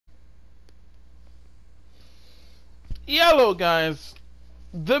Hello guys,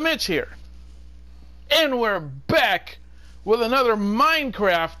 the Mitch here, and we're back with another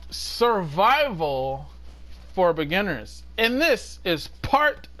Minecraft survival for beginners, and this is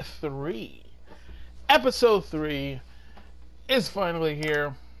part 3. Episode 3 is finally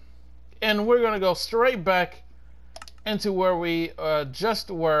here, and we're gonna go straight back into where we just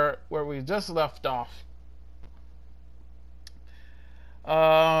left off.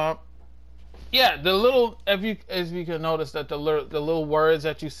 Yeah, the little, as you can notice that the little words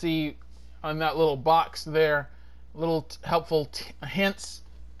that you see on that little box there, little helpful hints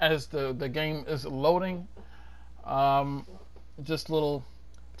as the game is loading. Just little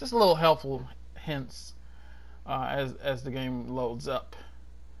helpful hints as the game loads up.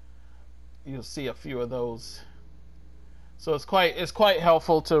 You'll see a few of those. So it's quite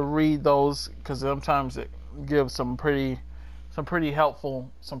helpful to read those, because sometimes it gives some pretty helpful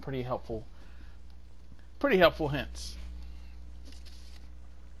hints.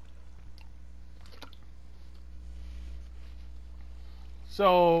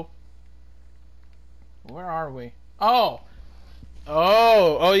 So, where are we? Oh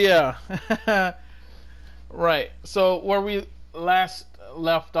yeah. Right. So where we last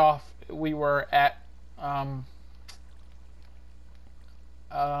left off, we were at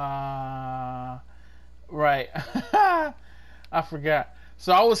right. I forgot.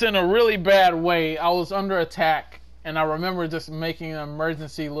 So I was in a really bad way. I was under attack, and I remember just making an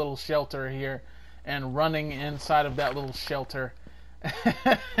emergency little shelter here and running inside of that little shelter.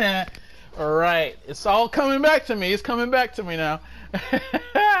 Alright, it's all coming back to me. It's coming back to me now.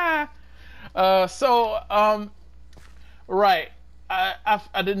 Right.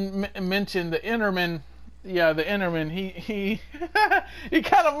 I didn't mention the Enderman. Yeah, the Enderman. He he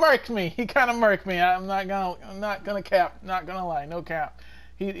kind of murked me. I'm not gonna cap. Not gonna lie. No cap.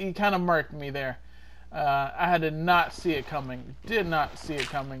 He kind of murked me there. I did not see it coming. Did not see it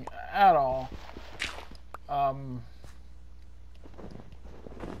coming at all.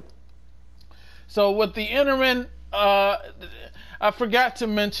 So with the Enderman, I forgot to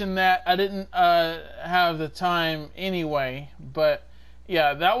mention that. I didn't have the time anyway. But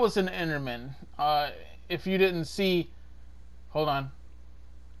yeah, that was an Enderman. If you didn't see, hold on.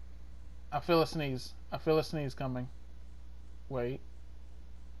 I feel a sneeze. I feel a sneeze coming. Wait.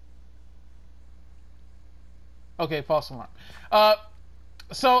 Okay, false alarm.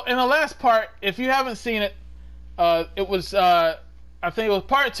 So in the last part, if you haven't seen it, it was I think it was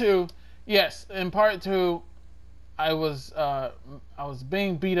part 2. Yes, in part 2, I was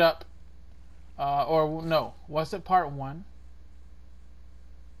being beat up. Or no, was it part 1?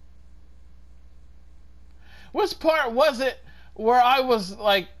 Which part was it where I was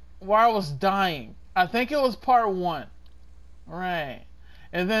dying? I think it was part 1. Right.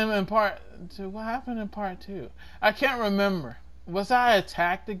 And then in part 2, what happened in part 2? I can't remember. Was I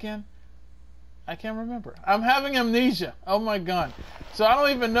attacked again? I can't remember. I'm having amnesia. Oh my god. So I don't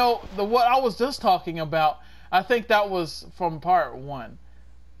even know what I was just talking about. I think that was from part 1.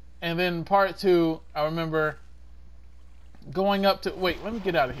 And then part 2, I remember going up to, wait, let me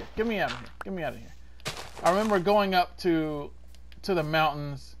get out of here. Get me out of here. Get me out of here. I remember going up to the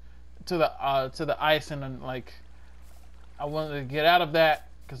mountains, to the ice, and then I wanted to get out of that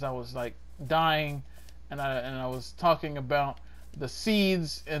because I was dying, and I was talking about the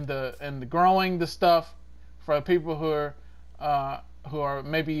seeds and the growing the stuff for people who are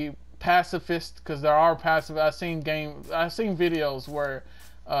maybe pacifists, because there are pacifist. I've seen videos where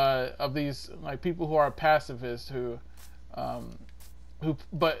of these people who are pacifists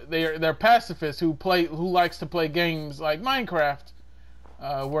but they're pacifists who likes to play games like Minecraft,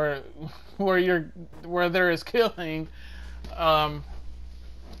 where there is killing,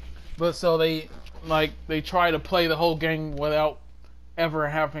 but so they try to play the whole game without ever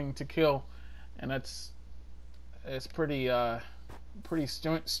having to kill, and it's pretty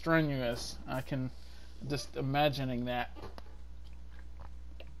strenuous. I can just imagining that.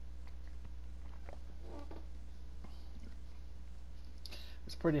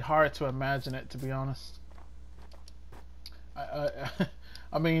 It's pretty hard to imagine it, to be honest.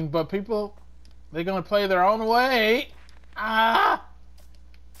 I mean, but people, they're gonna play their own way. I'm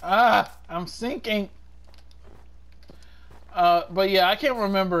sinking. But yeah, I can't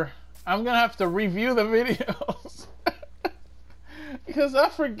remember. I'm gonna have to review the videos because I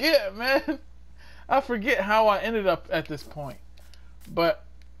forget, man. I forget how I ended up at this point. But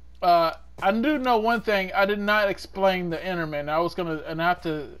I do know one thing. I did not explain the Enderman. I have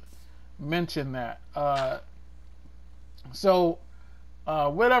to mention that. So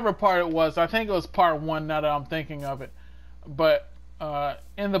whatever part it was, I think it was part 1. Now that I'm thinking of it, but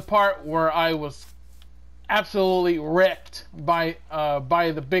in the part where I was absolutely wrecked by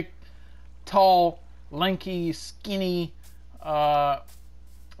the big, tall, lanky, skinny black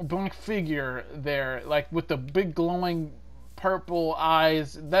figure there, like with the big glowing purple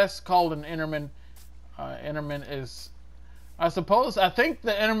eyes. That's called an Enderman. Enderman is, I think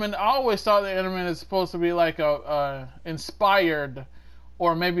the Enderman, I always thought the Enderman is supposed to be like a inspired,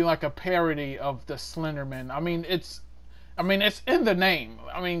 or maybe like a parody of the Slenderman. It's in the name.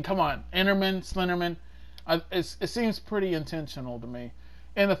 Come on, Enderman, Slenderman. It seems pretty intentional to me,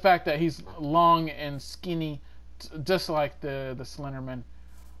 in the fact that he's long and skinny, just like the Slenderman,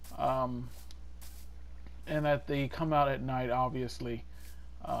 and that they come out at night, obviously.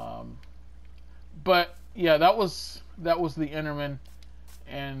 But yeah, that was the Enderman,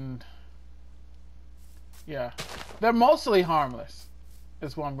 and yeah, they're mostly harmless,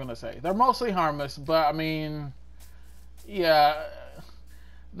 is what I'm gonna say. They're mostly harmless, but yeah,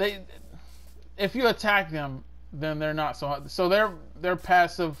 if you attack them, then they're not so they're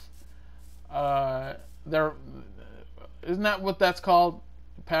passive. They're Isn't that what that's called?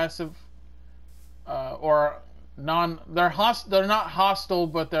 Passive, or non? They're not hostile,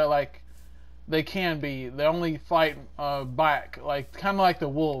 but they're like, they can be. They only fight back, like kind of like the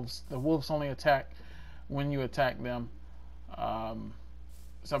wolves. The wolves only attack when you attack them.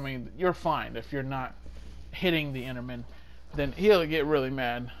 So you're fine if you're not hitting the Enderman. Then he'll get really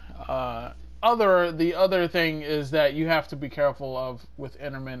mad. The other thing is that you have to be careful of with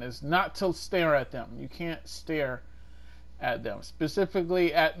Endermen is not to stare at them. You can't stare at them,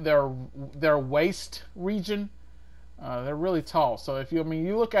 specifically at their waist region. They're really tall, so if you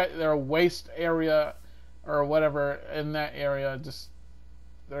look at their waist area or whatever in that area, just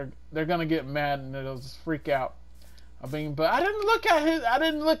they're gonna get mad and they'll just freak out. But I didn't look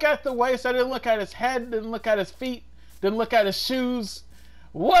at the waist. I didn't look at his head. Didn't look at his feet. Didn't look at his shoes.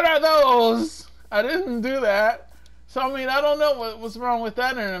 What are those? I didn't do that. So I don't know what's wrong with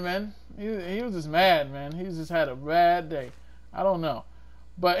that Enderman. He was just mad, man. He just had a bad day. I don't know.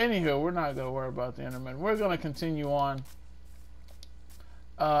 But anywho, we're not gonna worry about the Enderman. We're gonna continue on.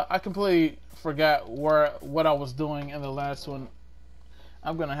 I completely forgot what I was doing in the last one.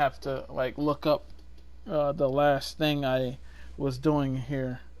 I'm gonna have to look up the last thing I was doing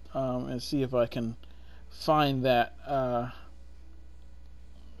here and see if I can find that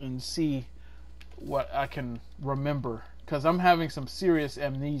and see what I can remember, because I'm having some serious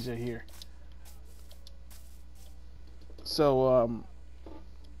amnesia here. So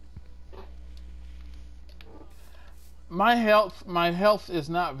my health is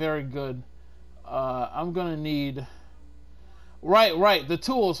not very good. I'm gonna need right the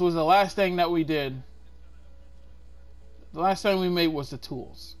tools was the last thing that we did. The last thing we made was the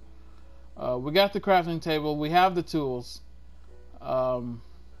tools. We got the crafting table. We have the tools.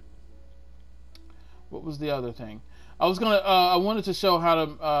 What was the other thing? I wanted to show how to.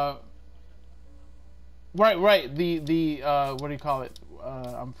 The what do you call it?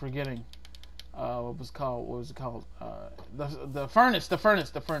 I'm forgetting. What was it called? The furnace. The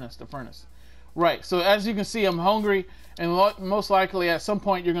furnace. Right. So as you can see, I'm hungry, and most likely at some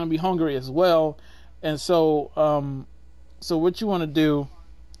point you're going to be hungry as well. And so, so what you want to do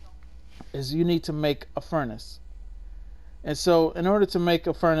is you need to make a furnace. And so in order to make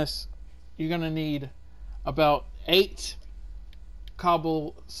a furnace, you're going to need about 8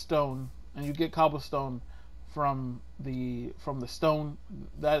 cobblestone, and you get cobblestone from the stone.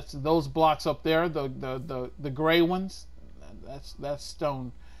 That's those blocks up there, the gray ones. That's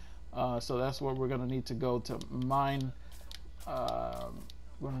stone. So that's where we're going to need to go to mine. We're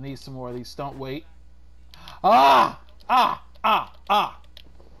going to need some more of these stone. Wait.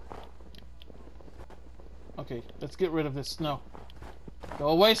 Okay, let's get rid of this snow. Go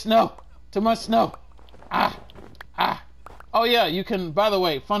away, snow. Too much snow. Oh yeah, you can, by the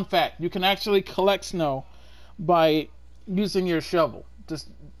way, fun fact, you can actually collect snow by using your shovel. Just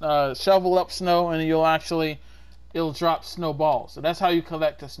shovel up snow and it'll drop snowballs. So that's how you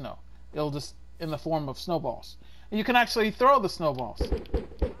collect the snow. It'll just in the form of snowballs. And you can actually throw the snowballs.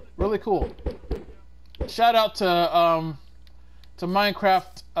 Really cool. Shout out to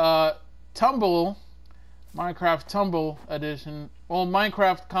Minecraft Tumble edition. Well,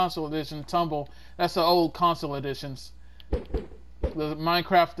 Minecraft console edition Tumble. That's the old console editions. The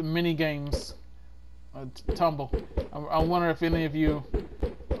Minecraft mini games Tumble. I wonder if any of you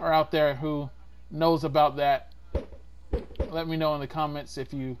are out there who knows about that. Let me know in the comments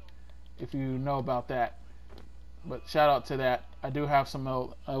if you know about that. But shout out to that. I do have some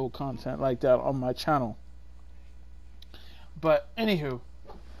old content like that on my channel. But anywho,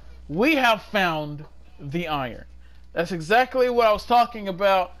 we have found the iron. That's exactly what I was talking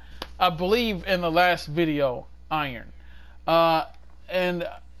about I believe in the last video, iron. Uh, and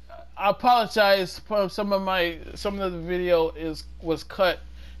I apologize for some of the video was cut.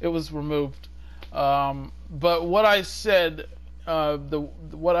 It was removed. But what I said,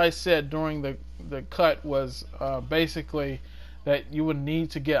 what I said during the cut was basically that you would need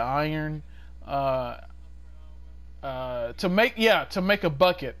to get iron to make a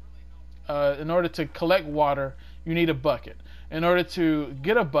bucket. In order to collect water, you need a bucket. In order to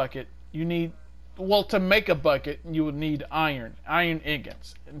get a bucket, you need, well, to make a bucket, you would need iron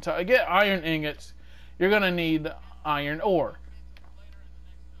ingots. And to get iron ingots, you're going to need iron ore.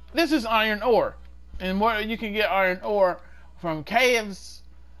 This is iron ore. And what you can get iron ore from caves,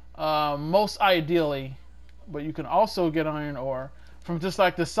 most ideally, but you can also get iron ore from just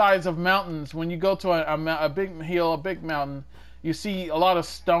like the sides of mountains. When you go to a big hill, a big mountain, you see a lot of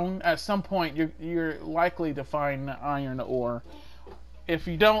stone. At some point, you're likely to find iron ore. If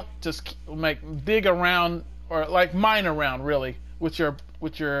you don't, just dig around, or like mine around really with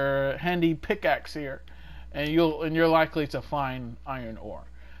your handy pickaxe here, and you're likely to find iron ore.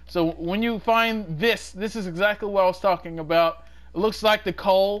 So when you find this is exactly what I was talking about. It looks like the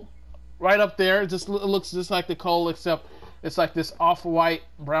coal right up there. It looks just like the coal, except it's like this off-white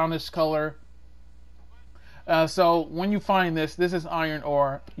brownish color. So when you find this is iron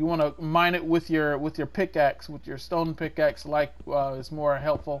ore. You want to mine it with your pickaxe, with your stone pickaxe, like is more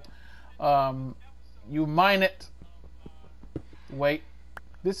helpful. You mine it. Wait,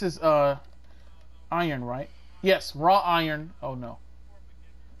 this is iron, right? Yes, raw iron. Oh no,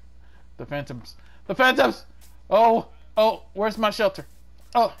 the phantoms! The phantoms! Oh, where's my shelter?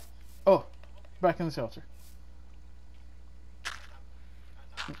 Oh, back in the shelter.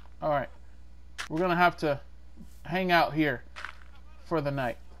 All right, we're gonna have to hang out here for the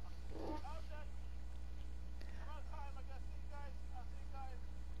night.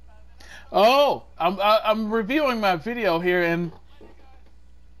 Oh, I'm reviewing my video here, and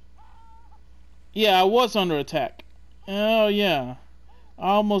yeah, I was under attack. Oh yeah,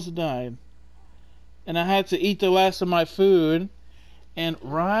 I almost died, and I had to eat the last of my food. And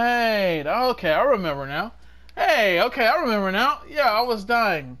right, okay, I remember now. Hey, okay, I remember now. Yeah, I was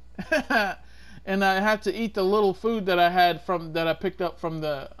dying. And I had to eat the little food that I had that I picked up from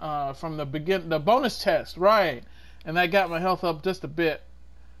the bonus test, right? And that got my health up just a bit.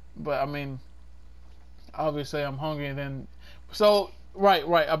 But I mean, obviously I'm hungry then. So right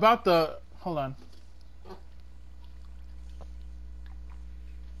about the hold on.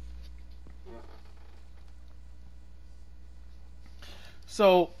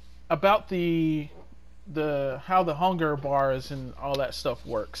 So about the how the hunger bars and all that stuff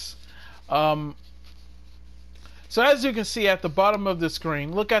works. So as you can see at the bottom of the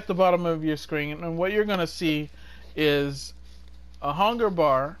screen, look at the bottom of your screen, and what you're going to see is a hunger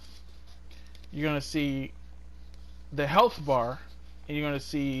bar. You're going to see the health bar, and you're going to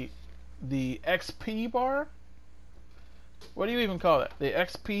see the XP bar. What do you even call it? The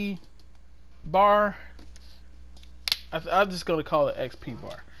XP bar? I'm just going to call it XP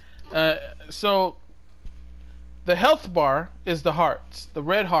bar. So the health bar is the hearts, the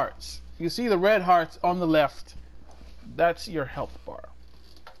red hearts. You see the red hearts on the left. That's your health bar.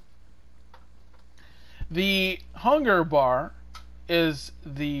 The hunger bar is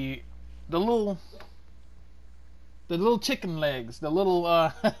the little chicken legs, the little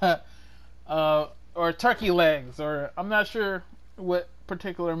or turkey legs, or I'm not sure what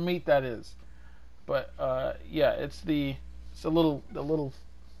particular meat that is, but yeah, it's the little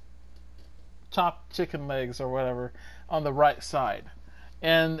chopped chicken legs or whatever on the right side.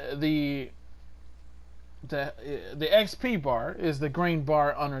 And the XP bar is the green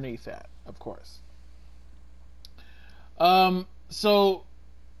bar underneath that, of course. So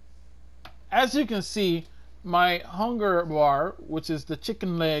as you can see, my hunger bar, which is the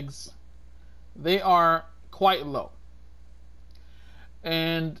chicken legs, they are quite low.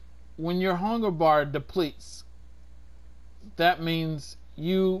 And when your hunger bar depletes, that means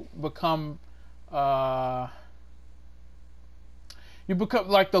you become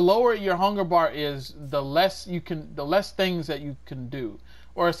like, the lower your hunger bar is, the less things that you can do,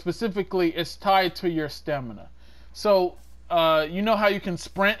 or specifically it's tied to your stamina. So you know how you can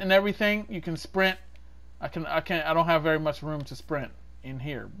sprint and everything? You can sprint. I don't have very much room to sprint in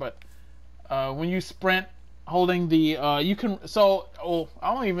here, but when you sprint holding the you can, I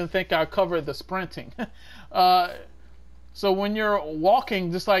don't even think I covered the sprinting. So when you're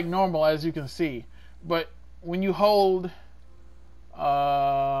walking just like normal, as you can see, but when you hold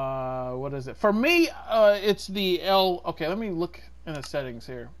what is it? For me, it's the L. Okay, let me look in the settings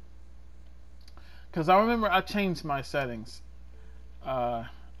here, because I remember I changed my settings. I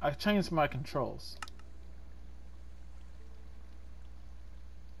I changed my controls.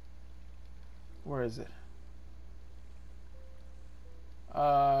 Where is it?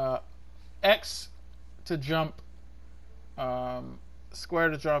 X to jump, square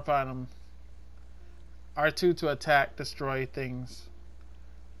to drop item, R2 to attack, destroy things,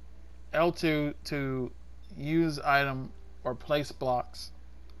 L2 to use item or place blocks,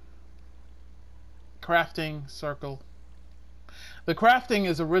 crafting, circle. The crafting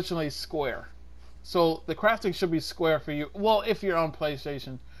is originally square, so the crafting should be square for you. Well, if you're on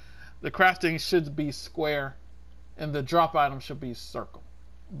PlayStation, the crafting should be square and the drop item should be circle.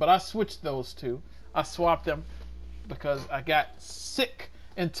 But I switched those two. I swapped them because I got sick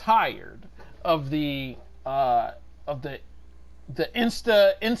and tired of the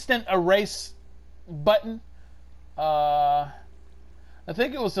instant erase button. I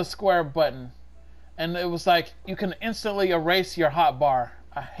think it was a square button, and it was like you can instantly erase your hotbar.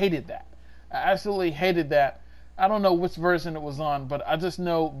 I hated that. I absolutely hated that. I don't know which version it was on, but I just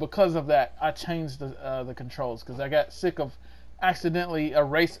know because of that I changed the controls because I got sick of accidentally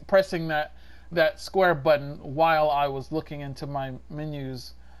pressing that square button while I was looking into my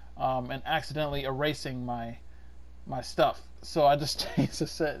menus and accidentally erasing my stuff. So I just changed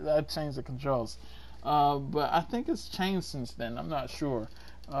the controls. But I think it's changed since then. I'm not sure,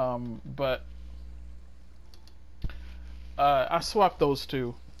 but I swapped those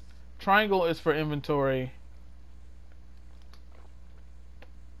two. Triangle is for inventory.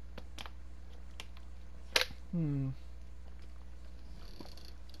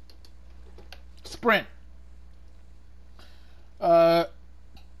 Sprint. So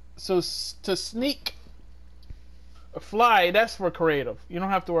to sneak, fly, that's for creative. You don't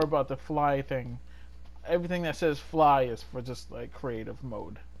have to worry about the fly thing. Everything that says fly is for just like creative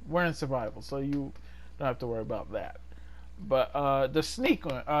mode. We're in survival, so you don't have to worry about that. But the sneak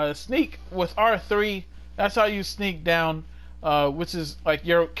one, sneak with R3, that's how you sneak down, which is like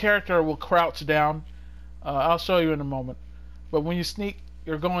your character will crouch down. I'll show you in a moment. But when you sneak,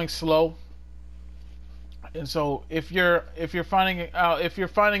 you're going slow. And so if you're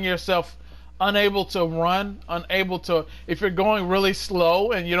finding yourself unable to run, if you're going really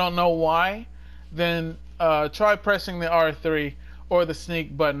slow and you don't know why, then try pressing the R3 or the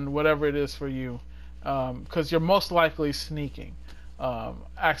sneak button, whatever it is for you, because you're most likely sneaking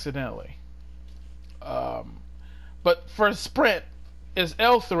accidentally. But for sprint, it's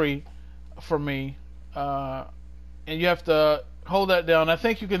L3 for me, and you have to hold that down. I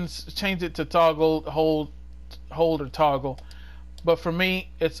think you can change it to toggle, hold or toggle, but for me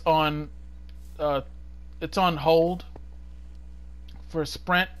it's on hold for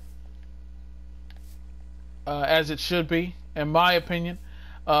sprint, as it should be in my opinion.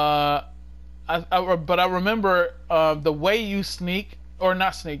 But I remember the way you sneak, or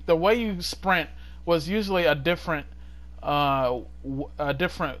not sneak, the way you sprint was usually a different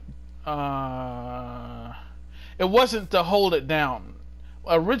it wasn't to hold it down.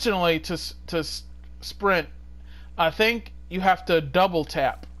 Originally to sprint, I think you have to double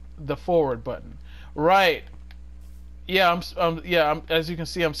tap the forward button. Right. Yeah, I'm as you can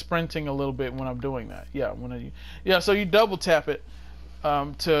see, I'm sprinting a little bit when I'm doing that. Yeah, so you double tap it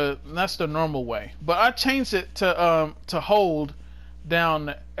that's the normal way. But I changed it to hold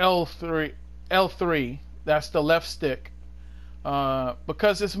down L3, that's the left stick.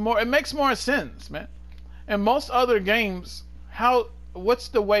 Because it makes more sense, man. In most other games, what's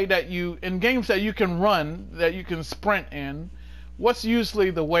the way that in games that you can run, that you can sprint in, what's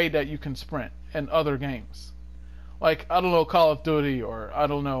usually the way that you can sprint in other games? Like, I don't know, Call of Duty, or I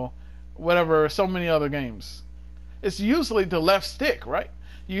don't know, whatever, so many other games. It's usually the left stick, right?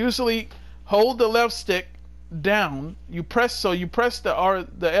 You usually hold the left stick down, you press the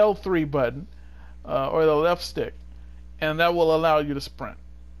L3 button, or the left stick, and that will allow you to sprint,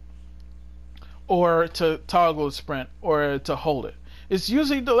 or to toggle the sprint, or to hold it. It's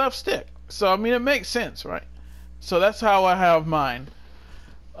usually the left stick. So I mean, it makes sense, right? So that's how I have mine.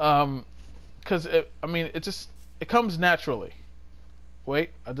 Because it comes naturally. Wait,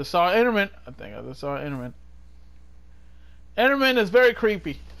 I just saw Enderman. I think I just saw Enderman. Enderman is very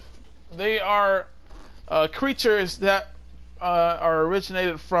creepy. They are creatures that are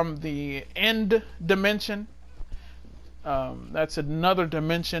originated from the end dimension. That's another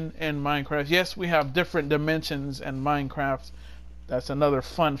dimension in Minecraft. Yes, we have different dimensions in Minecraft. That's another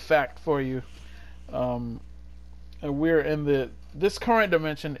fun fact for you. And we're in this current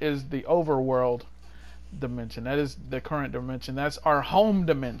dimension is the overworld dimension. That is the current dimension. That's our home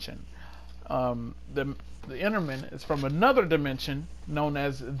dimension. The Enderman is from another dimension known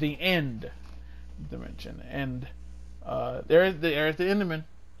as the end dimension. And there's the Enderman.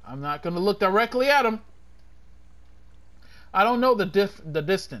 I'm not going to look directly at them. I don't know the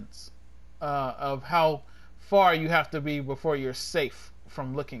distance of how far you have to be before you're safe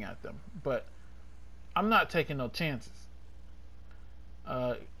from looking at them, but I'm not taking no chances.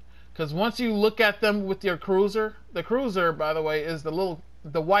 Because once you look at them with your cruiser, the cruiser, by the way, is the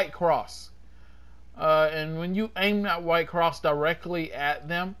white cross. And when you aim that white cross directly at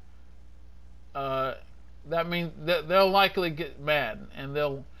them, that means that they'll likely get mad, and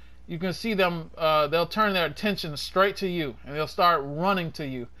you can see them. They'll turn their attention straight to you, and they'll start running to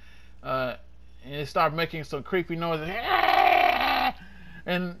you, and they start making some creepy noises,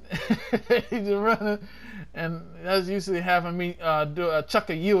 and he's running. And that's usually having me do a Chuck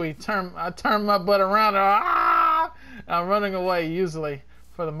a Yui. I turn my butt around. I'm running away usually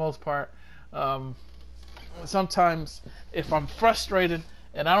for the most part. Sometimes if I'm frustrated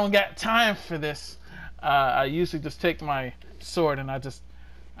and I don't got time for this, I usually just take my sword and I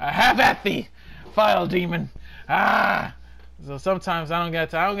have at thee, vile demon. So sometimes I don't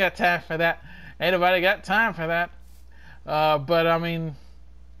got time for that. Ain't nobody got time for that. But I mean,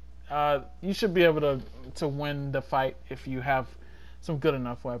 you should be able to win the fight if you have some good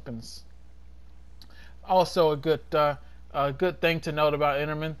enough weapons. Also, a good thing to note about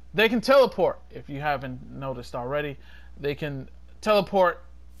Endermen: they can teleport. If you haven't noticed already, they can teleport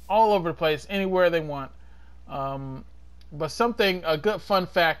all over the place, anywhere they want. But a good fun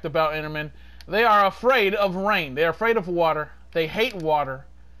fact about Endermen: they are afraid of rain. They're afraid of water. They hate water.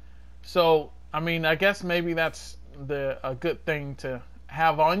 So, I mean, I guess maybe that's a good thing to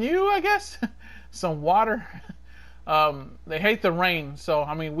have on you, I guess. Some water. They hate the rain, so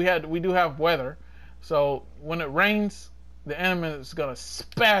I mean we do have weather. So when it rains, the enemy is gonna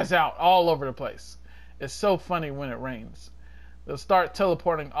spaz out all over the place. It's so funny when it rains. They'll start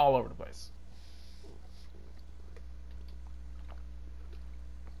teleporting all over the place.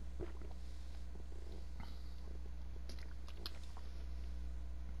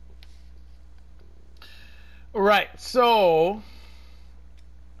 Right, so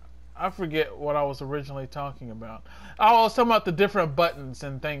I forget what I was originally talking about. I was talking about the different buttons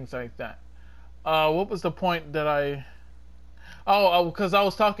and things like that. What was the point that because I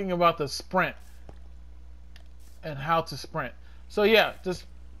was talking about the sprint and how to sprint. So yeah,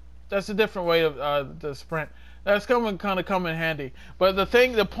 that's a different way of the sprint. That's kind of come in handy. But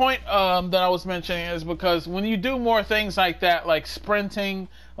the point that I was mentioning is because when you do more things like that, like sprinting,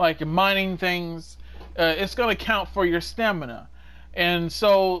 like mining things, it's going to count for your stamina. And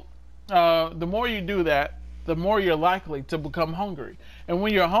so the more you do that, the more you're likely to become hungry. And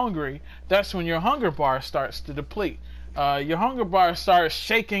when you're hungry, that's when your hunger bar starts to deplete. Your hunger bar starts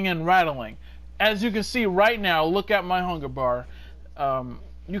shaking and rattling. As you can see right now, look at my hunger bar.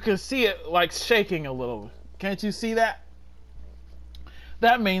 You can see it like shaking a little. Can't you see that?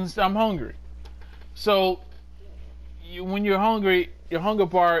 That means I'm hungry. So when you're hungry, your hunger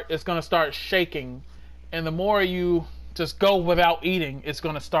bar is going to start shaking. And the more you just go without eating, it's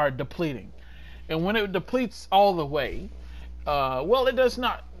going to start depleting. And when it depletes all the way, it does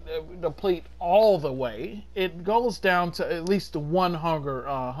not deplete all the way. It goes down to at least one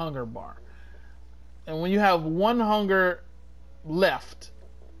hunger bar. And when you have one hunger left,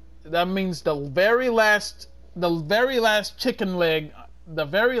 that means the very last chicken leg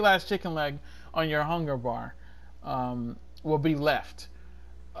on your hunger bar will be left.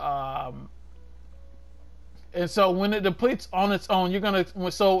 And so when it depletes on its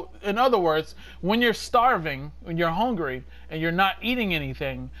own, so in other words, when you're starving, when you're hungry, and you're not eating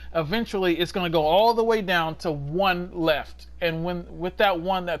anything, eventually it's going to go all the way down to one left. And with that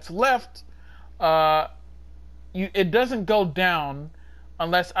one that's left, it doesn't go down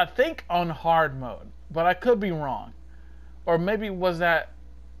unless, I think, on hard mode. But I could be wrong. Or maybe was that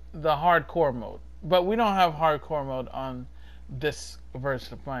the hardcore mode. But we don't have hardcore mode on this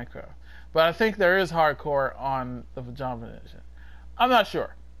version of Minecraft. But I think there is hardcore on the Java edition. I'm not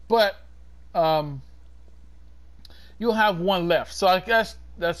sure. But you'll have one left. So I guess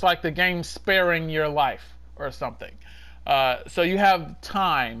that's like the game sparing your life or something. So you have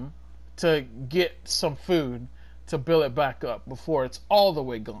time to get some food to build it back up before it's all the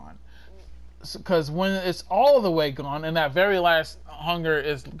way gone. Because when it's all the way gone and that very last hunger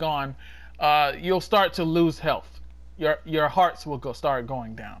is gone, you'll start to lose health. Your hearts will start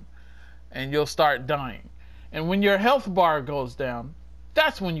going down. And you'll start dying. And when your health bar goes down,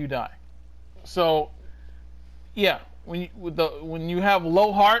 that's when you die. So, yeah, when you have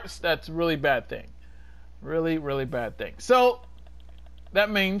low hearts, that's a really bad thing. Really, really bad thing. So, that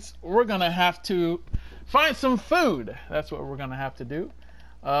means we're going to have to find some food. That's what we're going to have to do.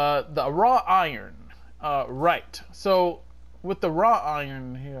 The raw iron. Right. So, with the raw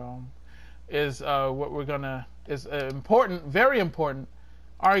iron here is what we're gonna is important, very important,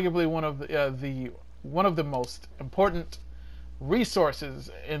 arguably one of the most important resources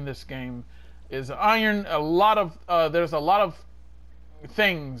in this game is iron. There's a lot of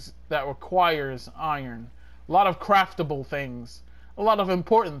things that requires iron, a lot of craftable things, a lot of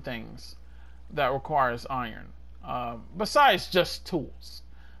important things that requires iron, besides just tools,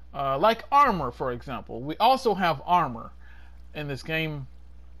 like armor, for example. We also have armor in this game,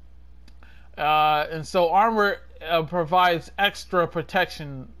 and so armor provides extra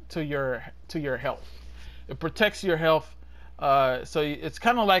protection to your health. It protects your health, so it's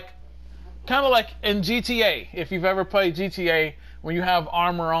kind of like in GTA. If you've ever played GTA, when you have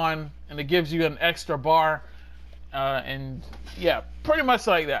armor on and it gives you an extra bar, and yeah, pretty much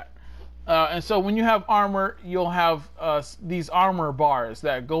like that. And so when you have armor, you'll have these armor bars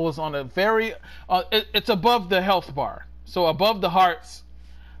that goes on a very it's above the health bar. So above the hearts,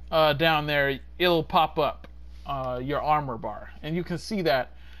 down there, it'll pop up your armor bar, and you can see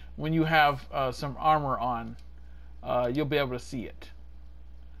that when you have some armor on. You'll be able to see it.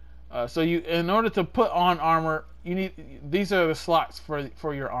 So in order to put on armor, these are the slots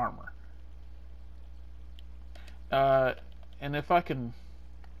for your armor. And if I can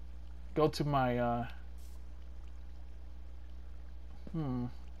go to my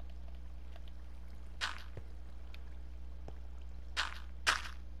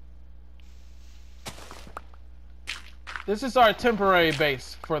This is our temporary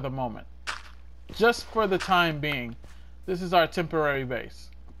base for the moment. Just for the time being, this is our temporary base.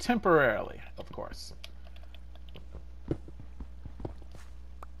 Temporarily, of course.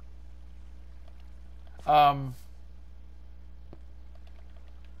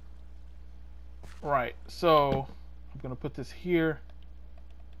 Right, so I'm going to put this here.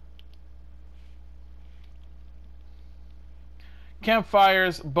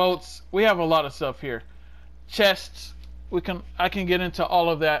 Campfires, boats, we have a lot of stuff here. Chests, I can get into all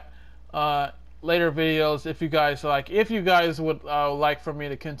of that later videos if you guys like. If you guys would like for me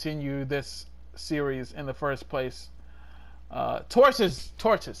to continue this series in the first place.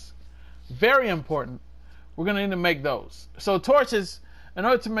 Torches, very important. We're gonna need to make those. So torches, in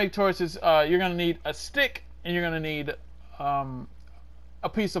order to make torches, you're gonna need a stick and you're gonna need a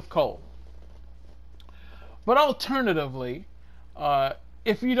piece of coal. But alternatively,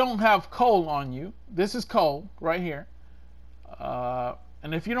 if you don't have coal on you, this is coal right here.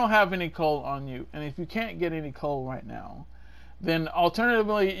 And if you don't have any coal on you, and if you can't get any coal right now, then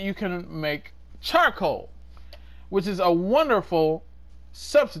alternatively you can make charcoal, which is a wonderful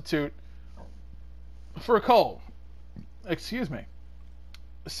substitute for coal. Excuse me.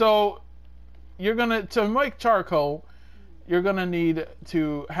 So to make charcoal, you're gonna need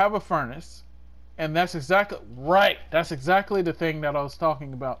to have a furnace, and that's exactly right. That's exactly the thing that I was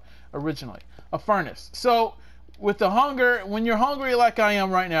talking about originally. A furnace. So with the hunger, when you're hungry like I am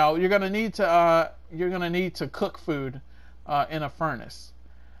right now, you're gonna need to cook food in a furnace.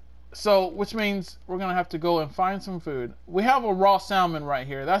 So, which means we're gonna have to go and find some food. We have a raw salmon right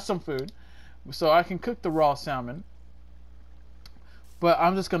here. That's some food. So I can cook the raw salmon. But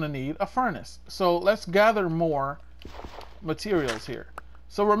I'm just gonna need a furnace. So let's gather more materials here.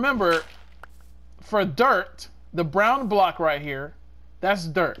 So remember, for dirt, the brown block right here, that's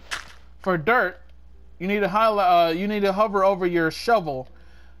dirt. For dirt, you need to hover over your shovel.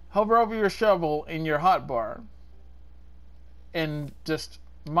 Hover over your shovel in your hotbar and just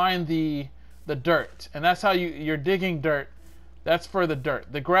mine the dirt. And that's how you're digging dirt. That's for the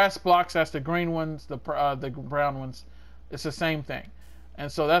dirt. The grass blocks, that's the green ones, the brown ones. It's the same thing.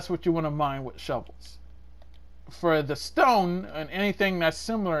 And so that's what you want to mine with shovels. For the stone and anything that's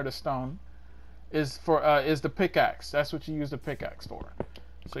similar to stone is the pickaxe. That's what you use the pickaxe for.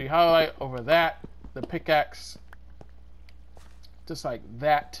 So you highlight over that, the pickaxe, just like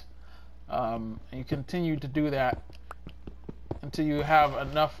that, and you continue to do that until you have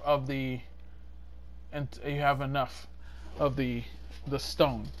enough of the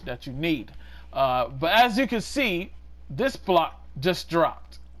stone that you need. But as you can see, this block just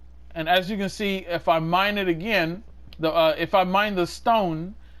dropped, and as you can see, if I mine it again, if I mine the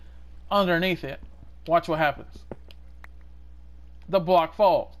stone underneath it, watch what happens. The block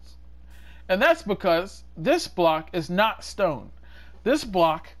falls. And that's because this block is not stone. This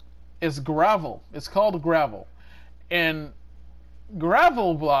block is gravel. It's called gravel. And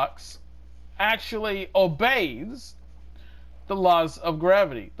gravel blocks actually obeys the laws of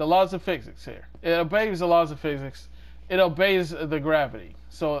gravity, the laws of physics here. It obeys the laws of physics. It obeys the gravity.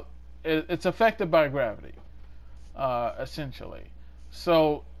 So it's affected by gravity, essentially.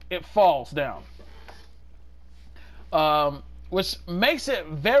 So it falls down. which makes it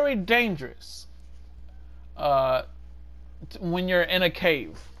very dangerous when you're in a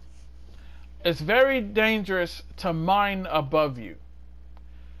cave. It's very dangerous to mine above you,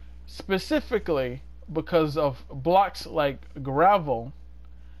 specifically because of blocks like gravel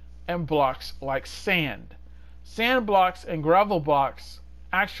and blocks like sand. Sand blocks and gravel blocks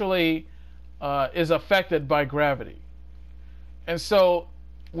actually is affected by gravity. And so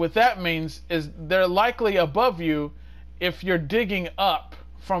what that means is they're likely above you if you're digging up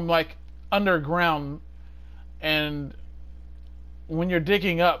from like underground, and when you're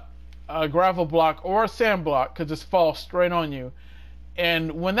digging up, a gravel block or a sand block could just fall straight on you.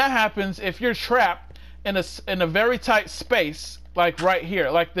 And when that happens, if you're trapped in a very tight space, like right here,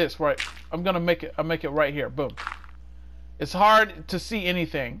 like this, right? I'll make it right here. Boom. It's hard to see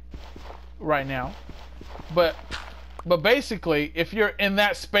anything right now, but basically, if you're in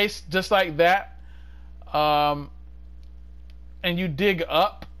that space just like that, and you dig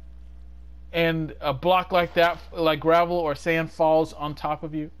up, and a block like that, like gravel or sand, falls on top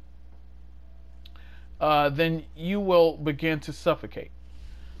of you, then you will begin to suffocate,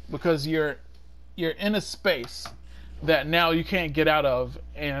 because you're in a space that now you can't get out of,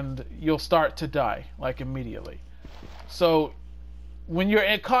 and you'll start to die like immediately. So when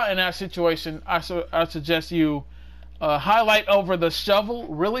you're caught in that situation, I suggest you highlight over the shovel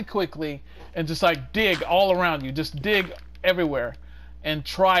really quickly and just like dig all around you. Just dig everywhere and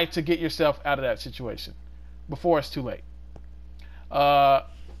try to get yourself out of that situation before it's too late.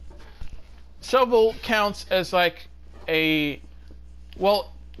 Shovel counts as like the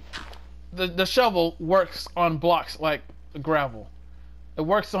shovel works on blocks like gravel. It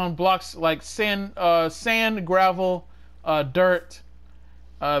works on blocks like sand, gravel, dirt.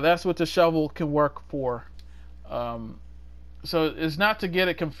 That's what the shovel can work for. So it's not to get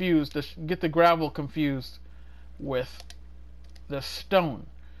it confused, get the gravel confused with the stone,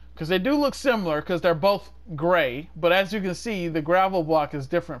 because they do look similar because they're both gray, but as you can see, the gravel block is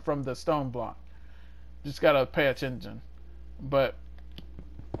different from the stone block. Just gotta pay attention. But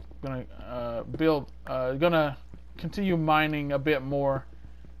I'm gonna continue mining a bit more,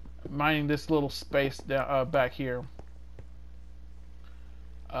 mining this little space down back here.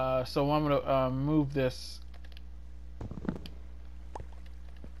 So I'm gonna move this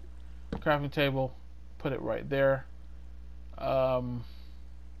crafting table, put it right there.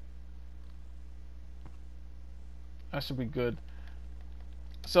 That should be good.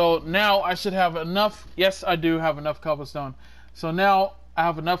 So now I should have enough. Yes, I do have enough cobblestone. So now I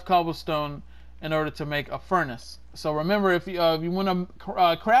have enough cobblestone in order to make a furnace. So remember, if you want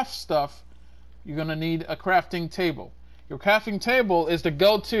to craft stuff, you're going to need a crafting table. Your crafting table is the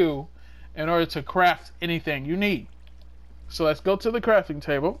go-to in order to craft anything you need. So let's go to the crafting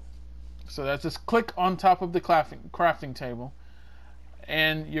table. So let's just click on top of the crafting table,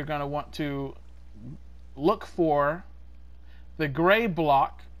 and you're going to want to look for the gray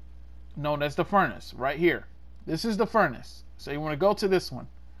block known as the furnace right here. This is the furnace. So you want to go to this one,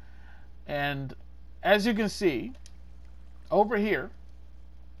 and as you can see over here,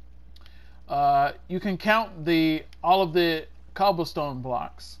 you can count all of the cobblestone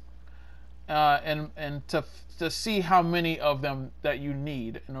blocks, and to see how many of them that you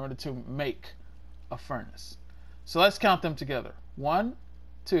need in order to make a furnace. So let's count them together. 1,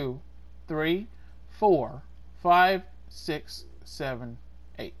 2, 3, 4, 5, 6, 7,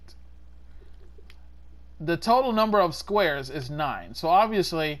 8. The total number of squares is 9. So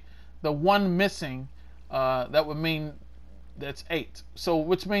obviously the one missing, that would mean that's 8. So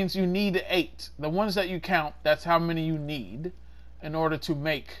which means you need 8. The ones that you count, that's how many you need in order to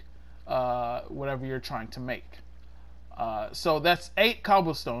make whatever you're trying to make. So that's 8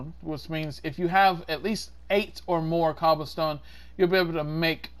 cobblestone, which means if you have at least 8 or more cobblestone, you'll be able to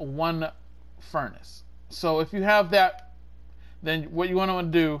make one furnace. So if you have that, then what you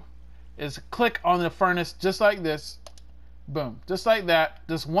want to do is click on the furnace just like this. Boom, just like that,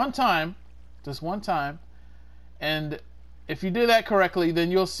 just one time, and if you do that correctly,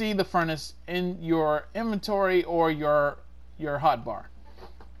 then you'll see the furnace in your inventory or your hotbar.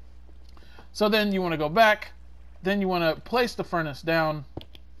 So then you want to go back, then you want to place the furnace down,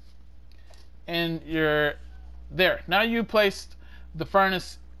 and you're there. Now you placed the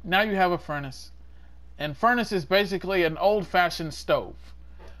furnace, now you have a furnace, and furnace is basically an old-fashioned stove.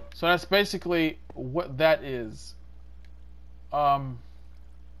 So that's basically what that is. I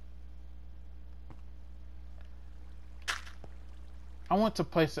want to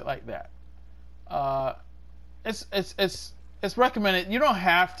place it like that. It's recommended. You don't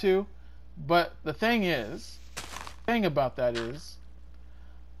have to, but the thing about that is,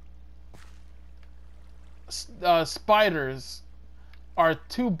 spiders are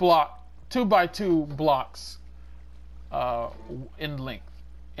 2 by 2 blocks in length,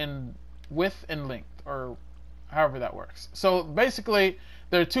 in width and length, or however that works. So basically,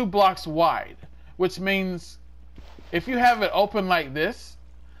 they're 2 blocks wide, which means if you have it open like this,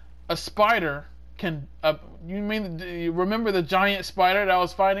 a spider can. You remember the giant spider that I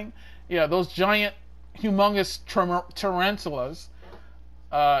was fighting? Yeah, those giant, humongous tarantulas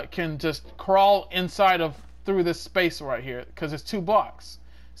can just crawl inside of through this space right here because it's 2 blocks.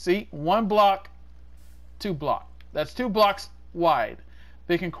 See, 1 block, 2 block. That's 2 blocks wide.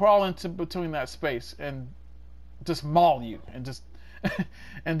 They can crawl into between that space and just maul you and just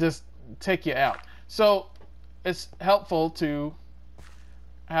and just take you out. So it's helpful to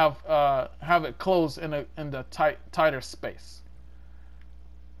have it closed in the tighter space.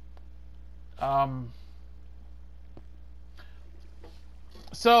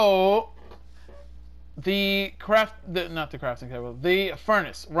 So the crafting table, the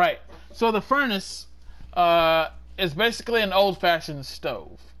furnace, right? So the furnace is basically an old-fashioned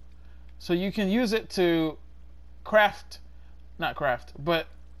stove. So you can use it to to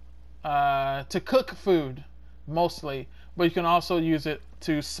cook food mostly, but you can also use it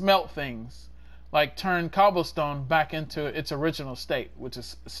to smelt things, like turn cobblestone back into its original state, which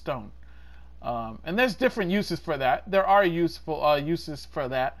is stone. And there's different uses for that. There are useful uses for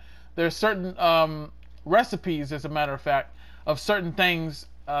that. There's certain recipes, as a matter of fact, of certain things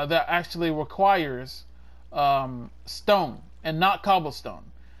that actually requires stone and not cobblestone.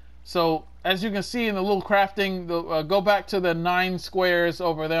 So as you can see in the little crafting, go back to the 9 squares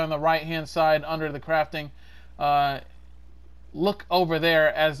over there on the right hand side under the crafting. Look over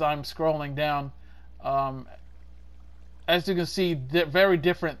there as I'm scrolling down. As you can see, very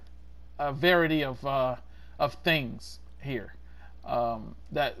different variety of things here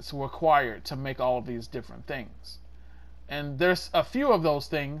that's required to make all of these different things. And there's a few of those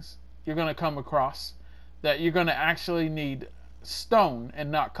things you're going to come across that you're going to actually need stone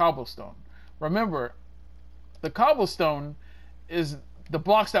and not cobblestone. Remember, the cobblestone is the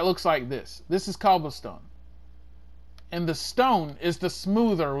blocks that looks like this. This is cobblestone. And the stone is the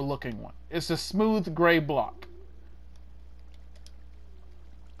smoother looking one. It's a smooth gray block.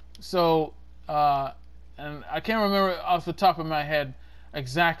 So, and I can't remember off the top of my head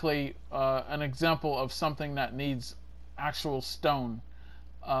exactly an example of something that needs actual stone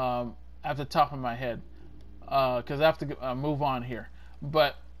at the top of my head, because I have to move on here.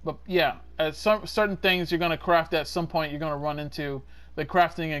 But yeah, at certain things you're going to craft at some point, you're going to run into the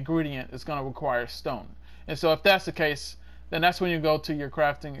crafting ingredient is going to require stone. And so if that's the case, then that's when you go to your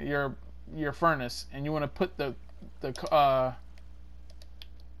crafting, your furnace, and you want to put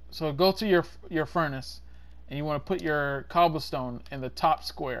so go to your furnace, and you want to put your cobblestone in the top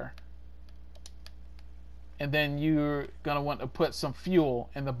square, and then you're going to want to put some fuel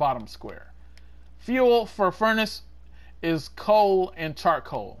in the bottom square. Fuel for furnace is coal and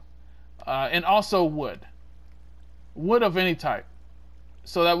charcoal, and also wood of any type.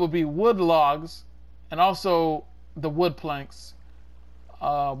 So that would be wood logs and also the wood planks,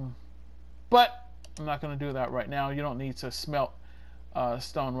 but I'm not going to do that right now. You don't need to smelt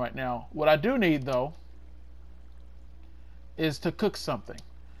stone right now. What I do need, though, is to cook something.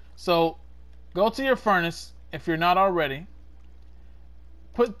 So go to your furnace if you're not already.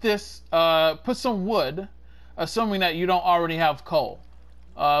 Put some wood, assuming that you don't already have coal.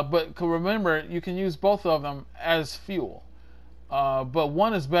 But remember, you can use both of them as fuel. But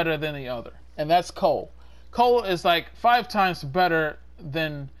one is better than the other, and that's coal. Coal is like 5 times better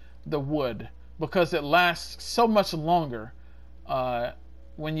than the wood because it lasts so much longer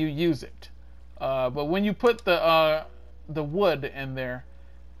when you use it. But when you put the wood in there,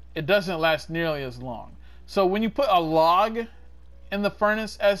 it doesn't last nearly as long. So when you put a log in the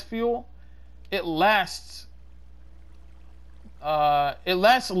furnace as fuel, it lasts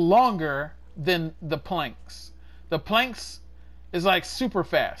longer than the planks. The planks is like super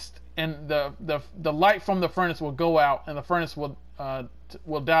fast, and the light from the furnace will go out, and the furnace will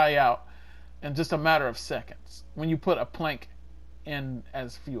die out in just a matter of seconds when you put a plank in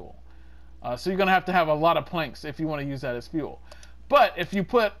as fuel. So you're gonna have to have a lot of planks if you want to use that as fuel. But if you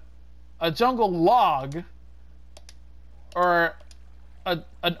put a jungle log or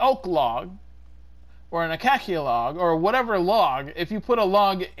an oak log or an acacia log or whatever log, if you put a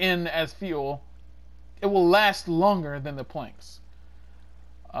log in as fuel, it will last longer than the planks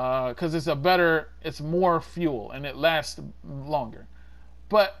because it's more fuel and it lasts longer.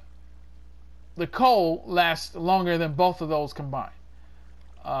 But the coal lasts longer than both of those combined.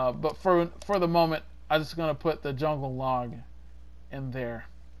 But for the moment, I'm just going to put the jungle log in there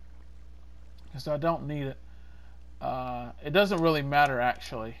because I don't need it. It doesn't really matter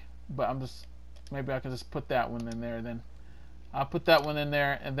actually, but maybe I can just put that one in there. Then I'll put that one in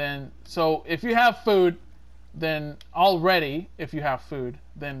there, and then so if you have food, then if you have food,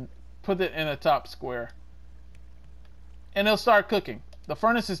 then put it in a top square, and it'll start cooking. The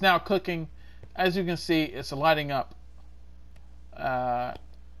furnace is now cooking. As you can see, it's lighting up, and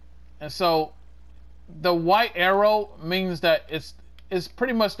so the white arrow means that it's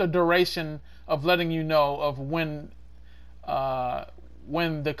pretty much the duration of letting you know of when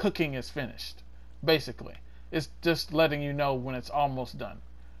the cooking is finished. Basically, it's just letting you know when it's almost done.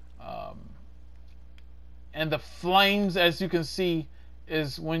 And the flames, as you can see,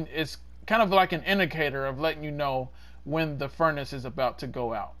 is when it's kind of like an indicator of letting you know when the furnace is about to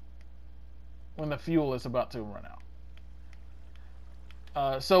go out, when the fuel is about to run out.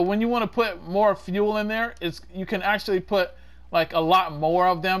 So when you want to put more fuel in there, you can actually put like a lot more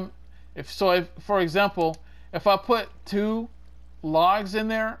of them. If, for example, if I put 2 logs in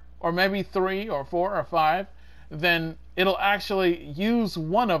there, or maybe 3 or 4 or 5, then it'll actually use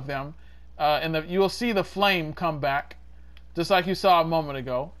one of them, and you'll see the flame come back, just like you saw a moment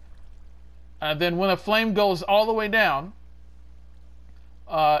ago. And then when the flame goes all the way down,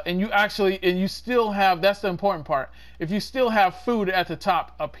 and you still have, that's the important part, if you still have food at the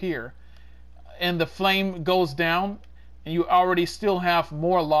top up here, and the flame goes down, and you already still have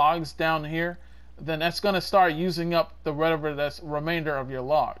more logs down here, then that's going to start using up the whatever that's remainder of your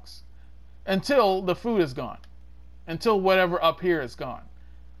logs, until the food is gone, until whatever up here is gone,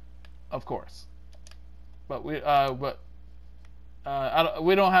 of course. But we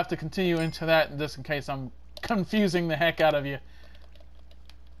don't have to continue into that, just in case I'm confusing the heck out of you.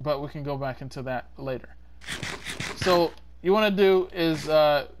 But we can go back into that later. So you want to do is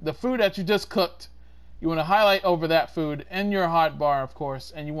the food that you just cooked, you want to highlight over that food in your hotbar, of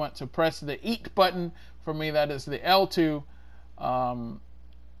course, and you want to press the eat button. For me, that is the L2. And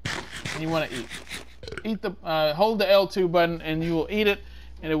you want to hold the L2 button, and you will eat it,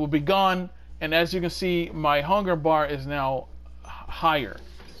 and it will be gone. And as you can see, my hunger bar is now higher.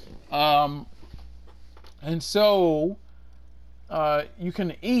 And so you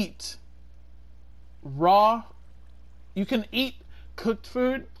can eat raw. You can eat cooked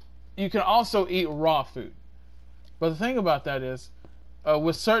food. You can also eat raw food. But the thing about that is,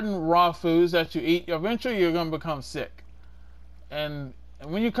 with certain raw foods that you eat, eventually you're going to become sick. And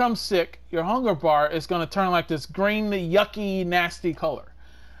when you become sick, your hunger bar is going to turn like this green, yucky, nasty color.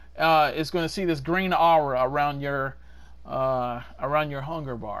 It's going to see this green aura around your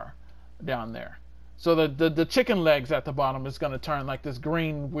hunger bar down there. So the chicken legs at the bottom is going to turn like this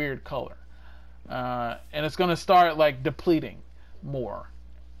green, weird color. And it's going to start like depleting more.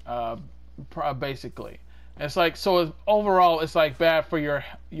 Basically, it's like, so overall it's like bad for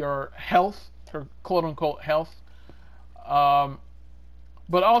your health, or quote unquote health.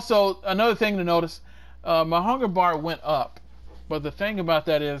 But also another thing to notice, my hunger bar went up, but the thing about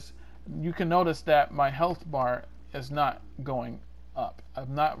that is you can notice that my health bar is not going up.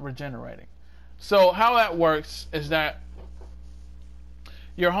 I'm not regenerating. So how that works is that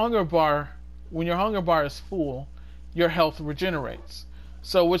your hunger bar, when your hunger bar is full, your health regenerates.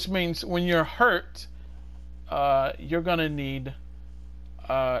 So which means when you're hurt, you're going to need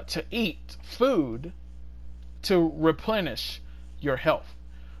to eat food to replenish your health,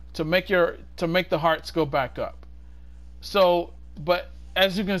 to make the hearts go back up. So, but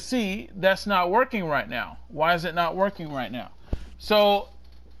as you can see, that's not working right now. Why is it not working right now? So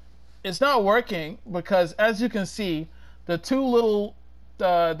it's not working because, as you can see, there's 2 little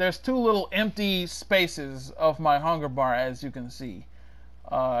empty spaces of my hunger bar, as you can see.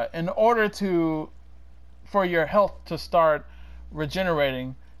 In order for your health to start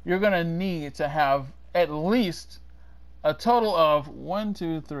regenerating, you're going to need to have at least a total of 1,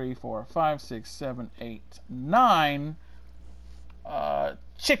 2, 3, 4, 5, 6, 7, 8, 9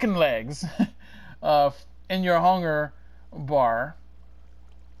 chicken legs in your hunger bar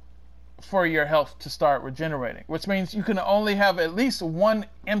for your health to start regenerating, which means you can only have at least 1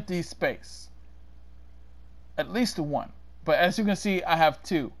 empty space. At least 1. But as you can see, I have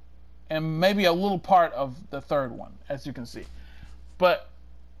 2. And maybe a little part of the 3rd one, as you can see. But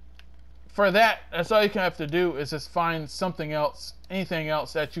for that's all you can have to do, is just find something else, anything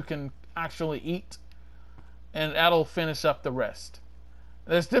else that you can actually eat, and that'll finish up the rest.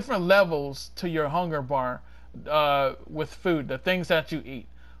 There's different levels to your hunger bar with food, the things that you eat.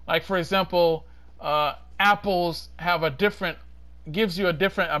 Like, for example, apples gives you a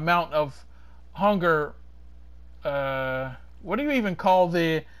different amount of hunger. What do you even call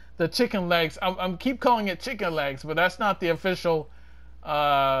the chicken legs? I'm keep calling it chicken legs, but that's not the official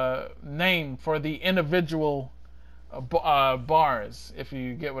name for the individual bars, if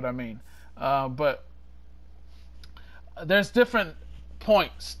you get what I mean. But there's different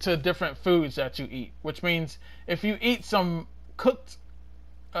points to different foods that you eat, which means if you eat some cooked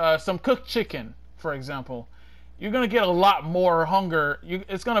chicken, for example, you're gonna get a lot more hunger.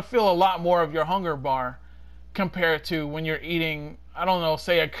 It's gonna feel a lot more of your hunger bar compared to when you're eating, I don't know,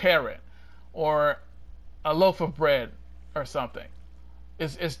 say a carrot or a loaf of bread or something.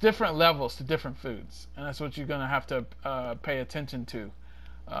 It's different levels to different foods, and that's what you're gonna have to pay attention to.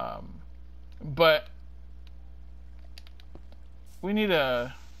 But we need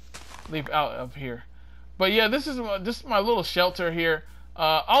to leave out of here. But yeah, this is my little shelter here.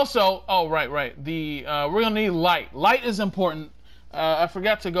 Also, oh right, we're gonna need light. Light is important. I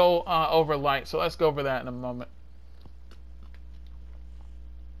forgot to go over light, so let's go over that in a moment.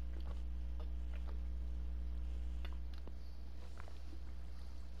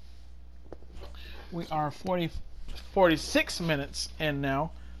 We are 46 minutes in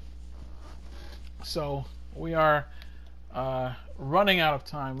now, so we are running out of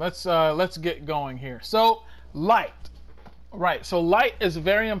time. Let's get going here. So light, right? So light is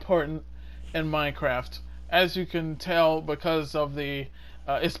very important in Minecraft, as you can tell because of the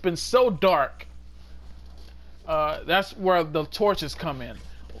it's been so dark. That's where the torches come in.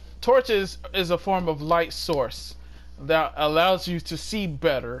 Torches is a form of light source that allows you to see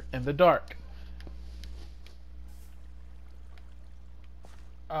better in the dark.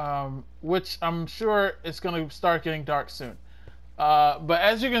 Which I'm sure it's going to start getting dark soon. But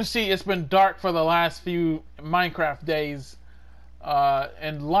as you can see, it's been dark for the last few Minecraft days,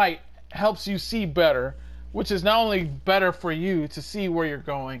 and light helps you see better, which is not only better for you to see where you're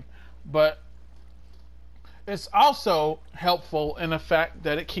going, but it's also helpful in the fact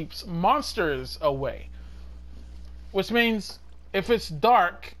that it keeps monsters away. Which means if it's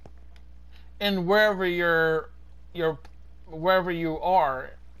dark and wherever you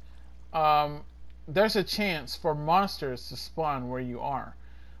are, there's a chance for monsters to spawn where you are,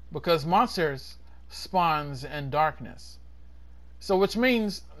 because monsters spawns in darkness. So which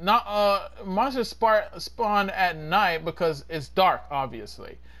means monsters spawn at night because it's dark,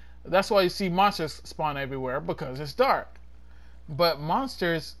 obviously. That's why you see monsters spawn everywhere, because it's dark. But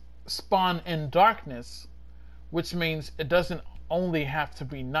monsters spawn in darkness, which means it doesn't only have to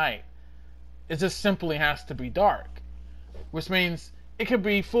be night. It just simply has to be dark. Which means it could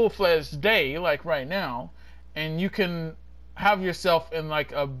be full-fledged day, like right now, and you can have yourself in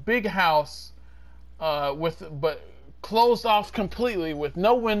like a big house but closed off completely, with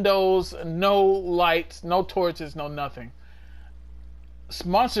no windows, no lights, no torches, no nothing.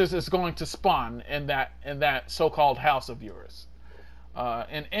 Monsters is going to spawn in that so-called house of yours.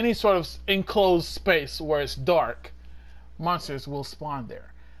 In any sort of enclosed space where it's dark, monsters will spawn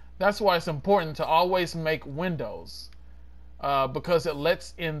there. That's why it's important to always make windows, because it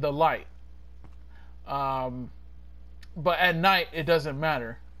lets in the light. But at night it doesn't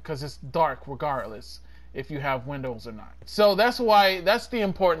matter, because it's dark regardless if you have windows or not. So that's the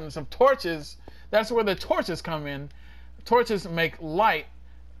importance of torches. That's where the torches come in. Torches make light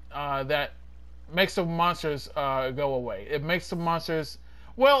that makes the monsters go away. It makes the monsters,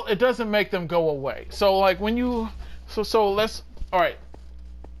 well, it doesn't make them go away. So like when you, so let's, all right.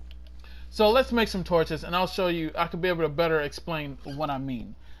 So let's make some torches, and I'll show you. I could be able to better explain what I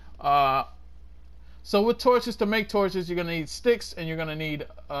mean. So with torches, to make torches, you're gonna need sticks and you're gonna need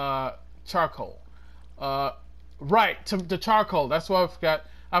charcoal. Right, to the charcoal. That's what I forgot.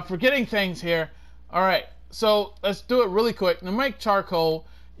 I'm forgetting things here. All right, so let's do it really quick. To make charcoal,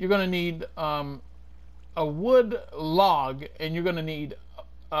 you're gonna need a wood log, and you're gonna need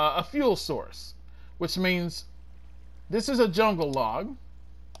a fuel source, which means this is a jungle log,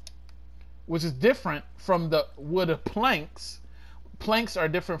 which is different from the wood planks. Planks are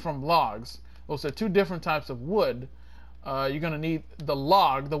different from logs. Those are two different types of wood. You're going to need the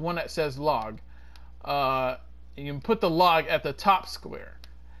log, the one that says log. You can put the log at the top square.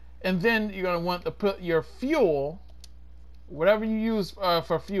 And then you're going to want to put your fuel, whatever you use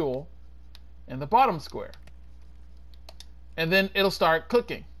for fuel, in the bottom square. And then it'll start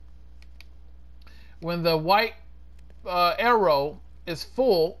cooking. When the white arrow is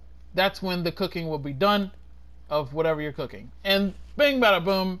full, that's when the cooking will be done of whatever you're cooking. And bing, bada,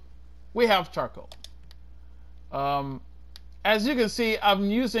 boom, we have charcoal. As you can see, I'm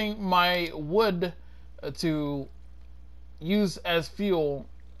using my wood to use as fuel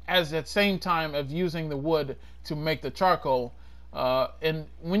at the same time of using the wood to make the charcoal. And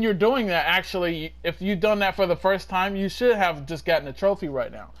when you're doing that, actually, if you've done that for the first time, you should have just gotten a trophy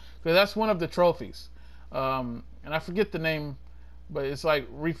right now, because that's one of the trophies. And I forget the name, but it's like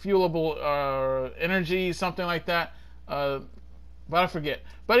refuelable energy, something like that. But I forget.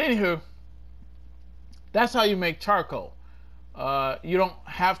 But anywho, that's how you make charcoal. You don't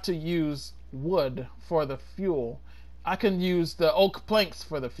have to use wood for the fuel. I can use the oak planks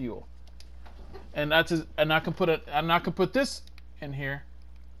for the fuel, and I can put this in here,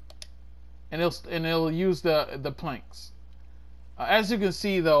 and it'll use the planks. As you can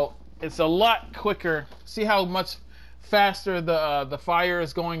see, though, it's a lot quicker. See how much faster the fire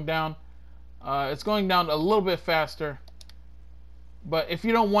is going down. It's going down a little bit faster. But if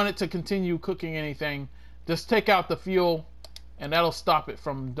you don't want it to continue cooking anything, just take out the fuel, and that'll stop it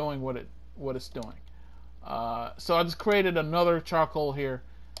from doing what it's doing. So I just created another charcoal here.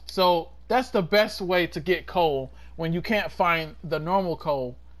 So that's the best way to get coal when you can't find the normal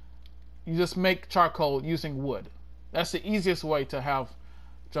coal. You just make charcoal using wood. That's the easiest way to have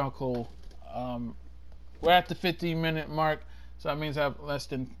charcoal. We're at the 15-minute mark, so that means I have less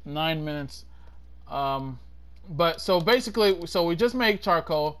than 9 minutes. But so basically, so we just made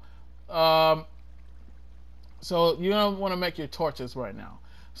charcoal. So you don't want to make your torches right now.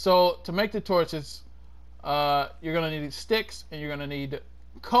 So to make the torches, you're gonna need sticks, and you're gonna need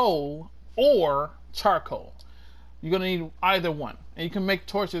coal or charcoal. You're gonna need either one, and you can make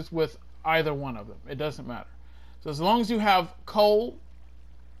torches with either one of them. It doesn't matter. So as long as you have coal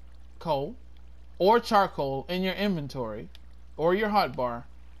or charcoal in your inventory or your hotbar,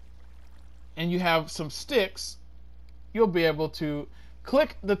 and you have some sticks, you'll be able to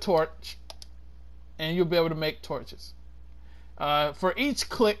click the torch, and you'll be able to make torches. For each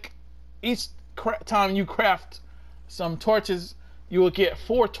click, each time you craft some torches, you will get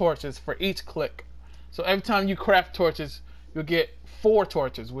 4 torches for each click. So every time you craft torches, you'll get 4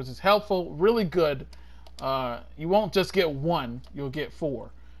 torches, which is helpful, really good. You won't just get 1, you'll get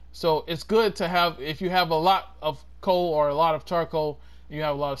 4. So it's good to have, if you have a lot of coal or a lot of charcoal, you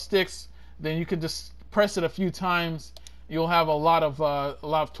have a lot of sticks, then you can just press it a few times. You'll have a lot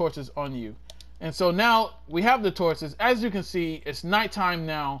of torches on you. And so now we have the torches. As you can see, it's nighttime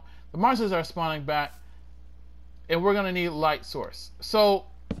now. The monsters are spawning back, and we're gonna need a light source. So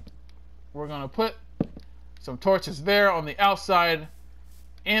we're gonna put some torches there on the outside,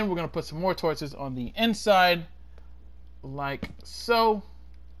 and we're gonna put some more torches on the inside, like so.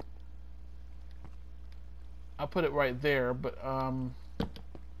 I'll put it right there, but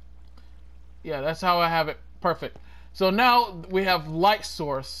yeah, that's how I have it. Perfect. So now we have light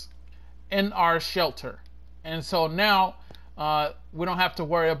source in our shelter, and so now we don't have to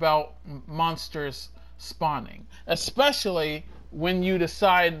worry about monsters spawning, especially when you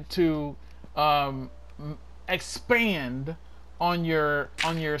decide to expand on your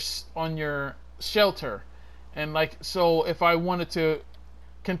shelter. And like, so if I wanted to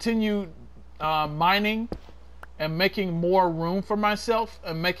continue mining and making more room for myself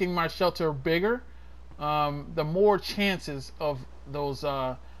and making my shelter bigger, the more chances of those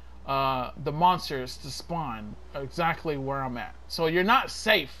the monsters to spawn exactly where I'm at. So you're not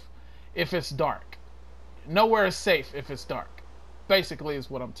safe if it's dark. Nowhere is safe if it's dark, basically,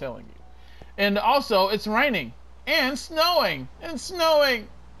 is what I'm telling you. And also, it's raining and snowing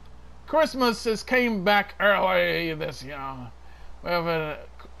Christmas has came back early this year. We have an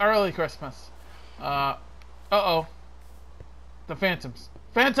early Christmas. Uh-oh. The phantoms.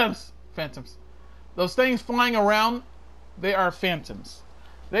 Phantoms. Those things flying around, they are phantoms.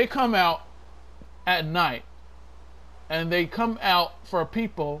 They come out at night, and they come out for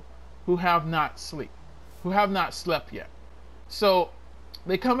people who have not slept yet. So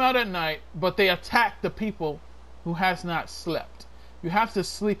they come out at night, but they attack the people who has not slept. You have to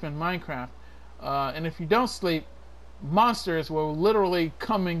sleep in Minecraft, and if you don't sleep, monsters will literally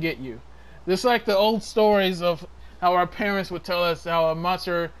come and get you. Just like the old stories of how our parents would tell us how a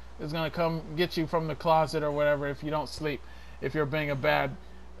monster is going to come get you from the closet or whatever if you don't sleep. If you're being a bad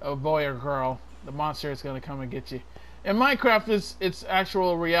boy or girl, the monster is going to come and get you. In Minecraft, it's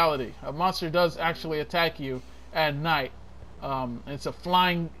actual reality. A monster does actually attack you at night. It's a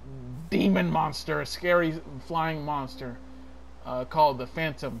flying demon monster, a scary flying monster called the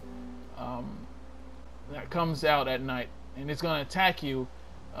Phantom that comes out at night, and it's going to attack you.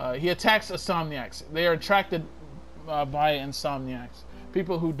 He attacks insomniacs. They are attracted by insomniacs,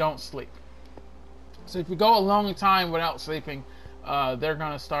 people who don't sleep. So if you go a long time without sleeping, they're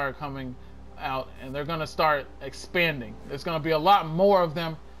going to start coming out, and they're going to start expanding. There's going to be a lot more of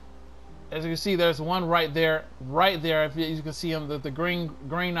them. As you can see, there's one right there. If you can see them, the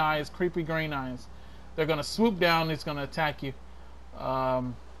green eyes, creepy green eyes. They're going to swoop down. It's going to attack you.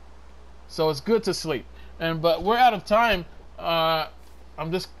 So it's good to sleep. But we're out of time.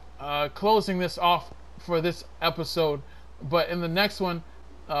 I'm just closing this off for this episode. But in the next one,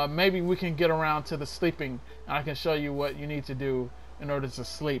 maybe we can get around to the sleeping, and I can show you what you need to do in order to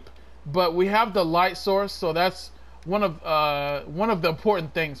sleep. But we have the light source, so that's one of the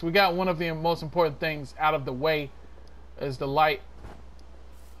important things. We got one of the most important things out of the way, is the light.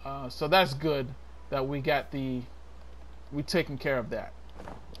 So that's good that we taken care of that.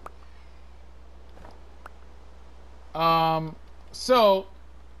 So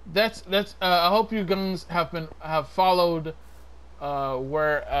that's I hope you guys have followed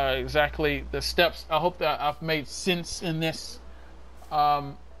where exactly the steps. I hope that I've made sense in this.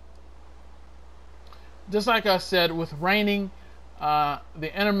 Just like I said, with raining, the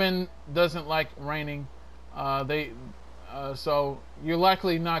Enderman doesn't like raining. So you're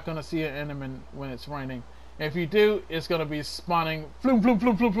likely not going to see an Enderman when it's raining. If you do, it's going to be spawning floom, floom,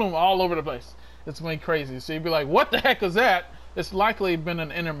 floom, floom, floom, all over the place. It's going to be crazy. So you'd be like, what the heck is that? It's likely been an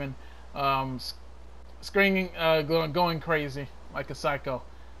Enderman screaming, going crazy like a psycho.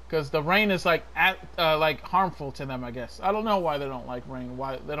 Because the rain is like harmful to them, I guess. I don't know why they don't like rain,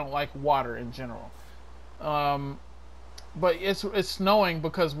 why they don't like water in general. But it's snowing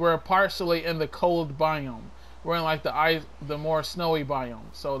because we're partially in the cold biome. We're in like the more snowy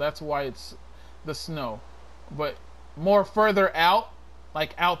biome, so that's why it's the snow. But more further out,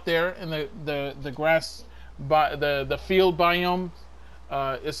 like out there in the grass, the field biome,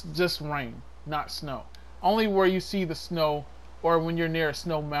 it's just rain, not snow. Only where you see the snow, or when you're near a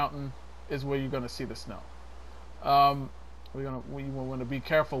snow mountain, is where you're gonna see the snow. We want to be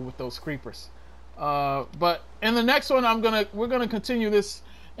careful with those creepers. But in the next one, we're gonna continue this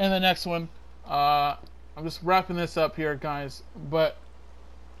in the next one. I'm just wrapping this up here, guys. But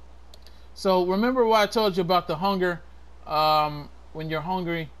so remember what I told you about the hunger. When you're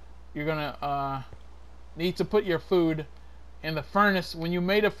hungry, you're gonna need to put your food in the furnace. When you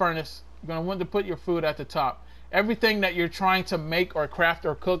made a furnace, you're gonna want to put your food at the top. Everything that you're trying to make or craft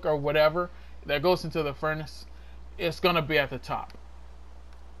or cook or whatever that goes into the furnace, it's gonna be at the top.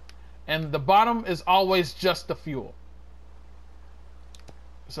 And the bottom is always just the fuel.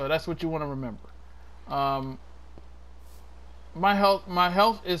 So that's what you want to remember. My health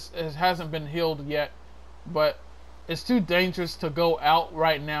hasn't been healed yet, but it's too dangerous to go out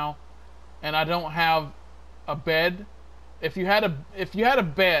right now, and I don't have a bed. If you had a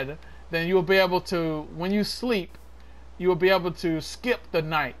bed, then you will be able to, when you sleep, you will be able to skip the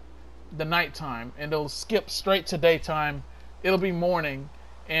nighttime, and it'll skip straight to daytime. It'll be morning,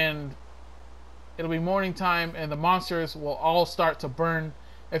 and it'll be morning time, and the monsters will all start to burn.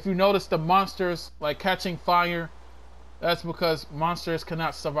 If you notice the monsters like catching fire, that's because monsters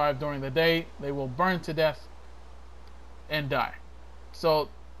cannot survive during the day. They will burn to death and die. So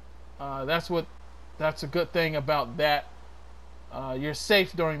that's a good thing about that. You're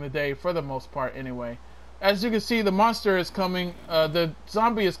safe during the day for the most part anyway. As you can see, the monster is coming, the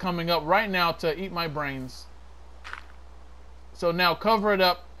zombie is coming up right now to eat my brains. So now cover it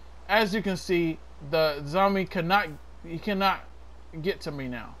up. As you can see, the zombie cannot get to me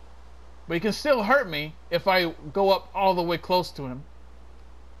now. But he can still hurt me if I go up all the way close to him.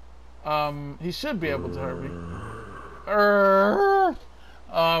 He should be able to hurt me.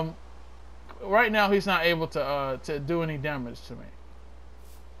 Right now he's not able to do any damage to me.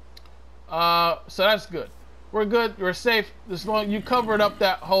 So that's good. We're good. We're safe. As long you covered up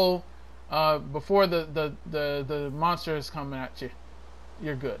that hole before the monster is coming at you,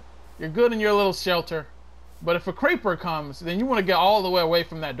 you're good. You're good in your little shelter. But if a creeper comes, then you want to get all the way away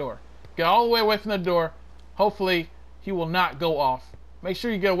from that door. Get all the way away from the door. Hopefully, he will not go off. Make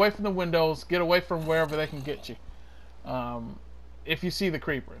sure you get away from the windows. Get away from wherever they can get you. If you see the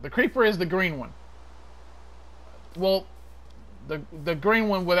creeper. The creeper is the green one. Well, the green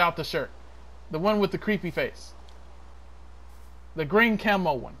one without the shirt. The one with the creepy face. The green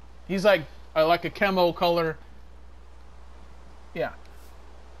camo one. He's like a camo color. Yeah.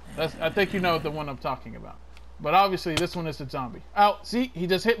 I think you know the one I'm talking about. But obviously this one is the zombie. Ow, see? He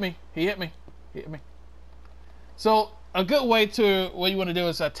just hit me. He hit me. He hit me. So a good way to, what you want to do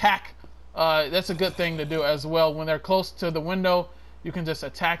is attack. That's a good thing to do as well. When they're close to the window, you can just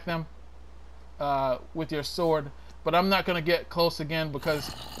attack them with your sword. But I'm not going to get close again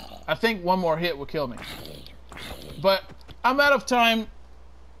because I think one more hit will kill me. But I'm out of time.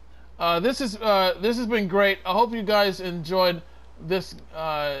 This has been great. I hope you guys enjoyed this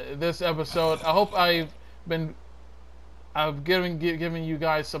episode. I hope I've given you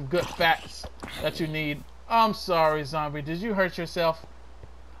guys some good facts that you need. I'm sorry, zombie. Did you hurt yourself?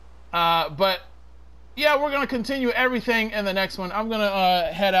 But yeah, we're gonna continue everything in the next one. I'm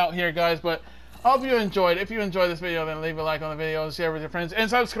gonna head out here, guys. But I hope you enjoyed. If you enjoyed this video, then leave a like on the video, share with your friends, and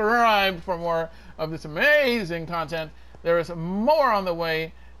subscribe for more of this amazing content. There is more on the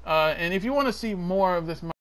way, and if you want to see more of this